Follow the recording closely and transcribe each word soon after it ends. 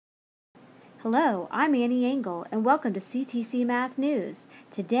Hello, I'm Annie Engel, and welcome to CTC Math News.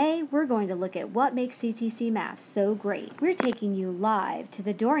 Today, we're going to look at what makes CTC Math so great. We're taking you live to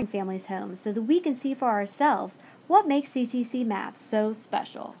the Doering family's home so that we can see for ourselves what makes CTC Math so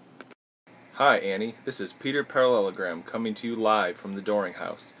special. Hi Annie, this is Peter Parallelogram coming to you live from the Doering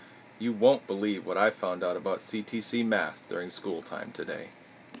house. You won't believe what I found out about CTC Math during school time today.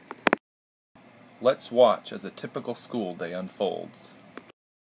 Let's watch as a typical school day unfolds.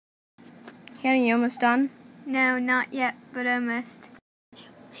 Hannah, you almost done? No, not yet, but almost.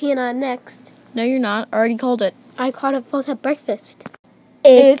 Hannah, next. No, you're not. I already called it. I caught it false at breakfast.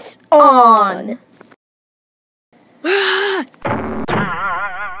 It's on!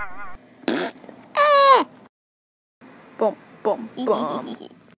 Boom, boom, boom.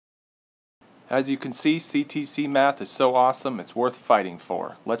 As you can see, CTC Math is so awesome it's worth fighting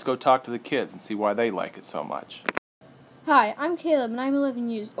for. Let's go talk to the kids and see why they like it so much. Hi, I'm Caleb and I'm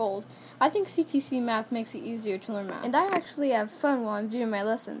 11 years old. I think CTC Math makes it easier to learn math. And I actually have fun while I'm doing my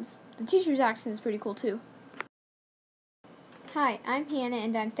lessons. The teacher's accent is pretty cool too. Hi, I'm Hannah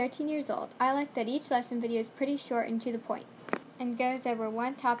and I'm 13 years old. I like that each lesson video is pretty short and to the point, and goes over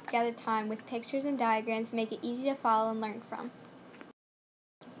one topic at a time with pictures and diagrams to make it easy to follow and learn from.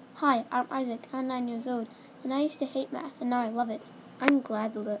 Hi, I'm Isaac. I'm 9 years old, and I used to hate math, and now I love it. I'm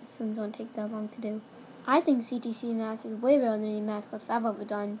glad the lessons don't take that long to do. I think CTC Math is way better than any math class I've ever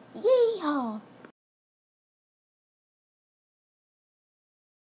done. Yeehaw!